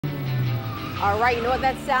All right, you know what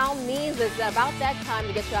that sound means? It's about that time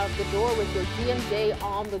to get you out of the door with your GMJ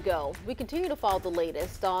On the Go. We continue to follow the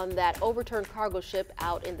latest on that overturned cargo ship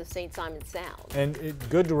out in the St. Simons Sound. And it's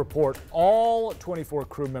good to report all 24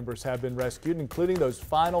 crew members have been rescued, including those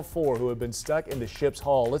final 4 who have been stuck in the ship's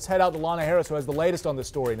hull. Let's head out to Lana Harris, who has the latest on this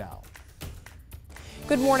story now.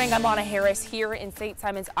 Good morning, I'm Lana Harris here in St.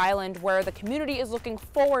 Simons Island, where the community is looking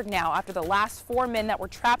forward now after the last 4 men that were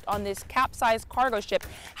trapped on this capsized cargo ship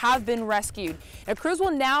have been rescued. Now, crews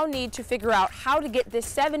will now need to figure out how to get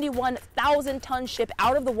this 71,000-ton ship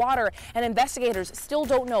out of the water, and investigators still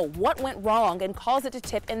don't know what went wrong and caused it to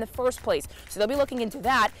tip in the first place. So they'll be looking into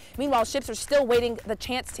that. Meanwhile, ships are still waiting the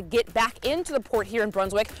chance to get back into the port here in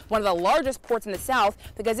Brunswick, one of the largest ports in the south,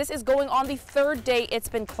 because this is going on the 3rd day it's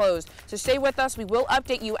been closed. So stay with us. We will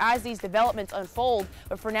update you as these developments unfold.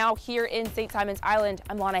 But for now, here in St. Simons Island,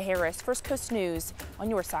 I'm Lana Harris. First Coast News on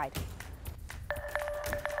your side.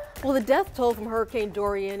 Well, the death toll from Hurricane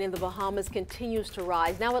Dorian in the Bahamas continues to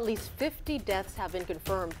rise. Now at least 50 deaths have been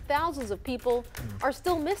confirmed. Thousands of people are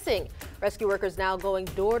still missing. Rescue workers now going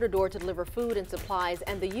door to door to deliver food and supplies,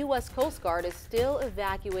 and the U.S. Coast Guard is still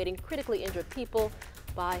evacuating critically injured people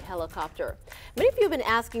by helicopter. Many of you have been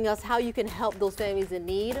asking us how you can help those families in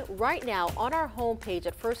need. Right now on our homepage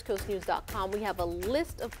at firstcoastnews.com, we have a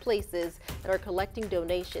list of places that are collecting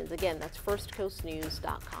donations. Again, that's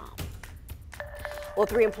firstcoastnews.com. Well,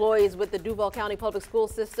 3 employees with the Duval County Public School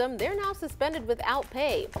System, they're now suspended without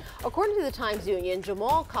pay. According to the Times Union,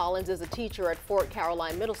 Jamal Collins is a teacher at Fort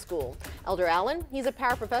Caroline Middle School. Elder Allen, he's a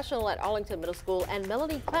paraprofessional at Arlington Middle School, and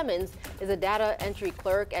Melanie Clemens is a data entry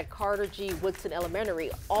clerk at Carter G. Woodson Elementary.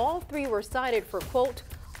 All 3 were cited for, quote,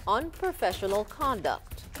 unprofessional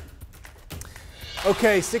conduct.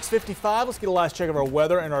 Okay, 6:55. Let's get a last check of our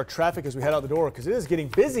weather and our traffic as we head out the door, because it is getting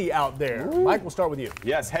busy out there. Ooh. Mike, we'll start with you.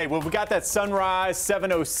 Yes. Hey, well, we got that sunrise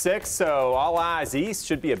 7:06, so all eyes east.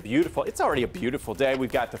 Should be it's already a beautiful day.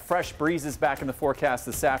 We've got the fresh breezes back in the forecast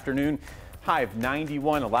this afternoon. High of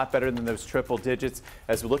 91, a lot better than those triple digits.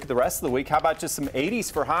 As we look at the rest of the week, how about just some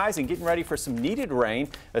 80s for highs and getting ready for some needed rain,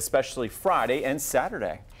 especially Friday and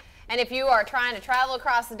Saturday. And if you are trying to travel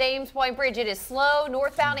across the Dames Point Bridge, it is slow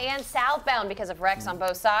northbound and southbound because of wrecks on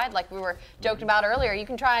both sides. Like we were joking about earlier, you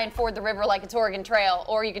can try and ford the river like it's Oregon Trail,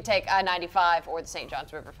 or you could take I-95 or the St.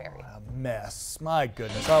 Johns River Ferry. A mess. My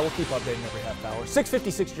goodness. All right, we'll keep updating every half hour.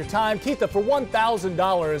 6:56 your time. Keitha, for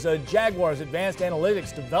 $1,000, a Jaguar's advanced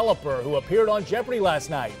analytics developer who appeared on Jeopardy last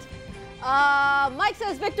night. Mike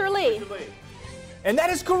says Victor Lee. Victor Lee. And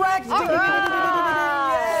that is correct. All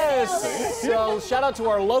right. Yes. So shout out to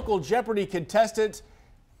our local Jeopardy contestant.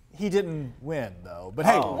 He didn't win though, but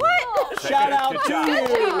hey, what? Shout out to you.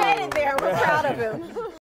 He made it there. We're proud of him.